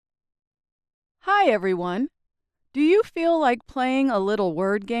Hi, everyone. Do you feel like playing a little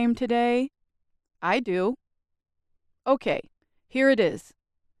word game today? I do. Okay, here it is.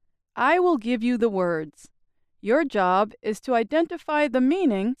 I will give you the words. Your job is to identify the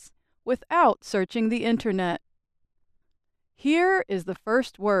meanings without searching the internet. Here is the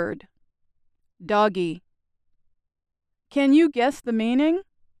first word, doggy. Can you guess the meaning?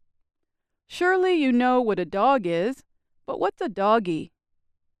 Surely you know what a dog is, but what's a doggy?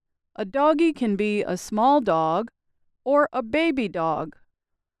 A doggy can be a small dog or a baby dog.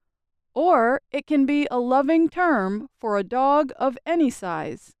 Or it can be a loving term for a dog of any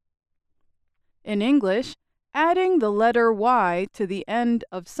size. In English, adding the letter Y to the end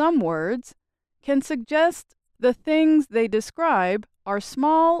of some words can suggest the things they describe are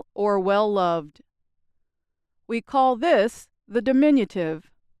small or well-loved. We call this the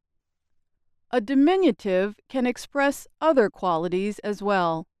diminutive. A diminutive can express other qualities as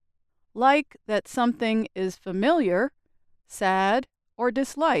well, like that something is familiar, sad, or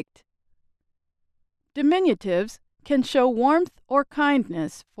disliked. Diminutives can show warmth or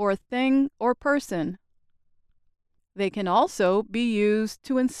kindness for a thing or person. They can also be used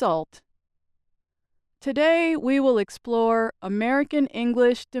to insult. Today we will explore American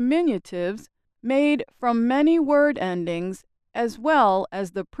English diminutives made from many word endings as well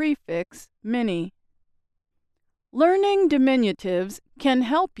as the prefix mini. Learning diminutives can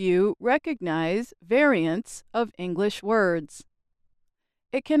help you recognize variants of English words.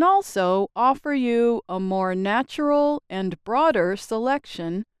 It can also offer you a more natural and broader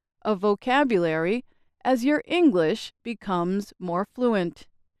selection of vocabulary as your English becomes more fluent.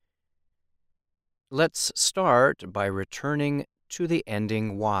 Let's start by returning to the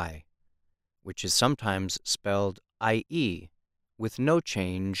ending Y, which is sometimes spelled IE, with no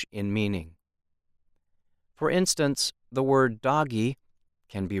change in meaning. For instance, the word doggy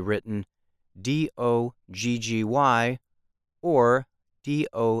can be written D-O-G-G-Y or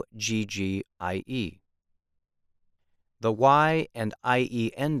D-O-G-G-I-E. The Y and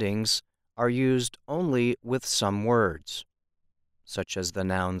IE endings are used only with some words, such as the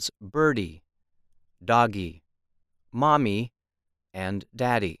nouns birdie, doggy, mommy, and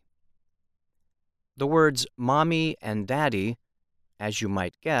daddy. The words mommy and daddy, as you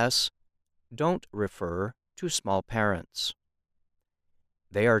might guess, don't refer to small parents.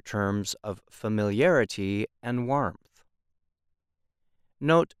 They are terms of familiarity and warmth.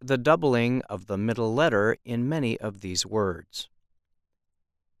 Note the doubling of the middle letter in many of these words.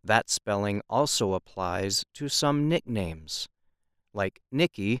 That spelling also applies to some nicknames, like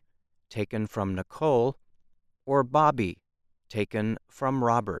Nikki, taken from Nicole, or Bobby, taken from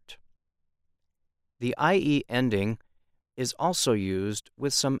Robert. The IE ending is also used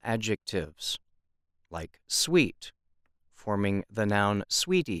with some adjectives, like sweet, forming the noun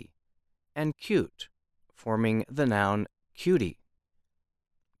sweetie, and cute, forming the noun cutie.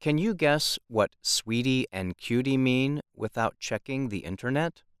 Can you guess what sweetie and cutie mean without checking the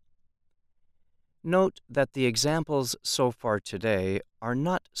internet? Note that the examples so far today are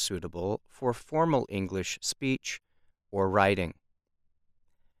not suitable for formal English speech or writing.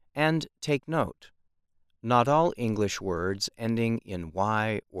 And take note, not all English words ending in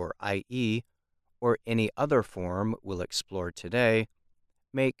Y or IE or any other form we'll explore today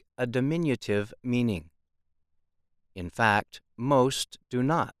make a diminutive meaning. In fact, most do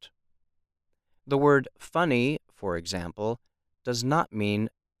not. The word funny, for example, does not mean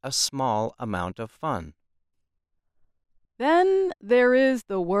a small amount of fun. Then there is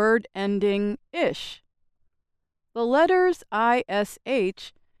the word ending ish. The letters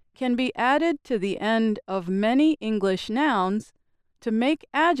ISH can be added to the end of many English nouns to make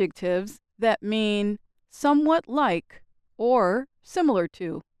adjectives that mean somewhat like or similar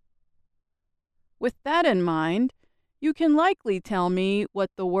to. With that in mind, you can likely tell me what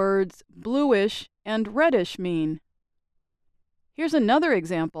the words bluish and reddish mean. Here's another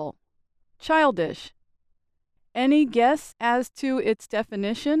example, childish. Any guess as to its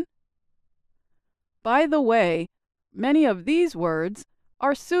definition? By the way, many of these words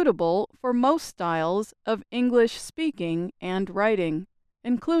are suitable for most styles of English speaking and writing,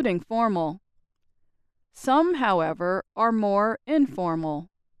 including formal. Some, however, are more informal.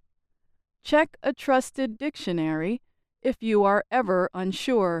 Check a trusted dictionary if you are ever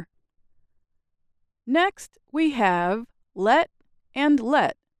unsure. Next, we have let and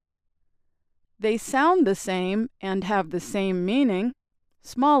let. They sound the same and have the same meaning,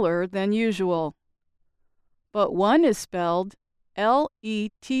 smaller than usual. But one is spelled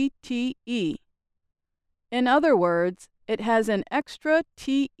L-E-T-T-E. In other words, it has an extra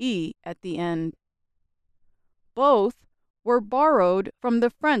T-E at the end. Both were borrowed from the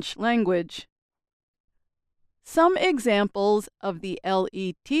French language. Some examples of the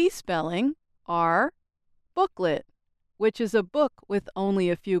LET spelling are booklet, which is a book with only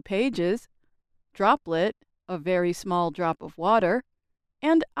a few pages, droplet, a very small drop of water,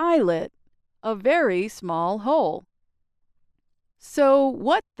 and eyelet, a very small hole. So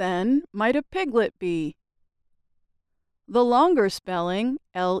what then might a piglet be? The longer spelling,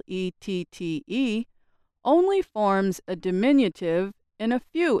 Lette, only forms a diminutive in a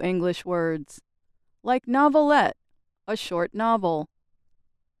few English words, like novelette, a short novel.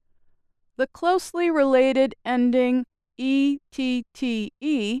 The closely related ending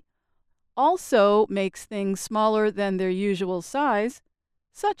ette also makes things smaller than their usual size,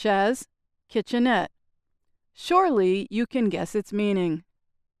 such as kitchenette. Surely you can guess its meaning.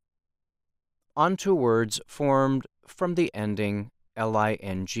 On to words formed from the ending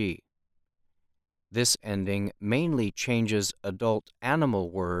ling. This ending mainly changes adult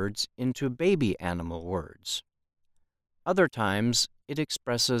animal words into baby animal words. Other times, it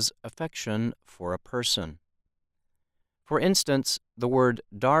expresses affection for a person. For instance, the word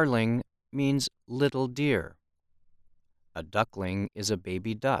darling means little dear. A duckling is a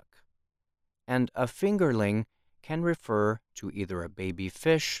baby duck, and a fingerling can refer to either a baby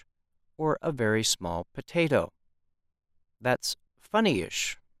fish or a very small potato. That's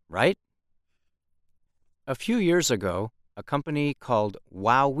funny-ish, right? A few years ago, a company called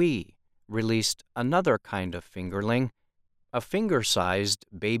Wowee released another kind of fingerling, a finger-sized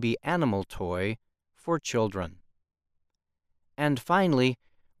baby animal toy for children. And finally,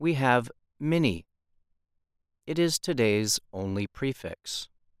 we have mini. It is today's only prefix.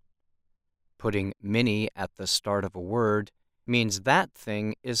 Putting mini at the start of a word means that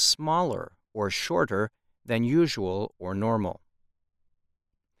thing is smaller or shorter than usual or normal.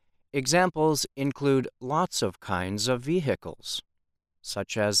 Examples include lots of kinds of vehicles,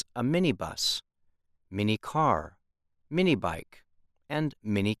 such as a minibus, mini car, mini bike, and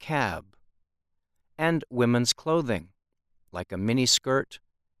mini cab, and women's clothing, like a mini skirt,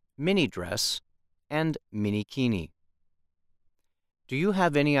 mini dress, and minikini. Do you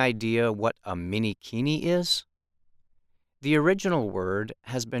have any idea what a minikini is? The original word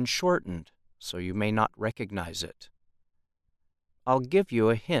has been shortened, so you may not recognize it. I'll give you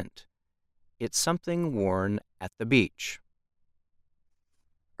a hint. It's something worn at the beach.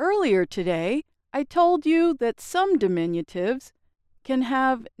 Earlier today, I told you that some diminutives can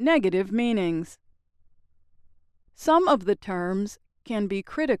have negative meanings. Some of the terms can be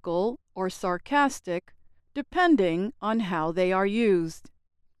critical or sarcastic depending on how they are used.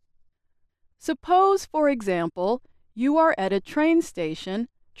 Suppose, for example, you are at a train station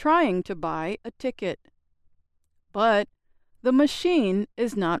trying to buy a ticket, but the machine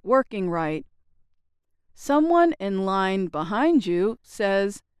is not working right. Someone in line behind you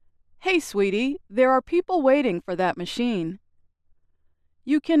says, "Hey, sweetie, there are people waiting for that machine."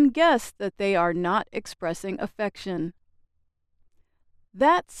 You can guess that they are not expressing affection.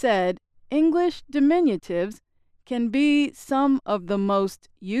 That said, English diminutives can be some of the most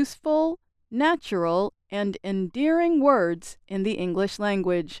useful, natural, and endearing words in the English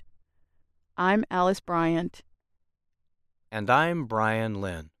language. I'm Alice Bryant. And I'm Brian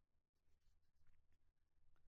Lynn.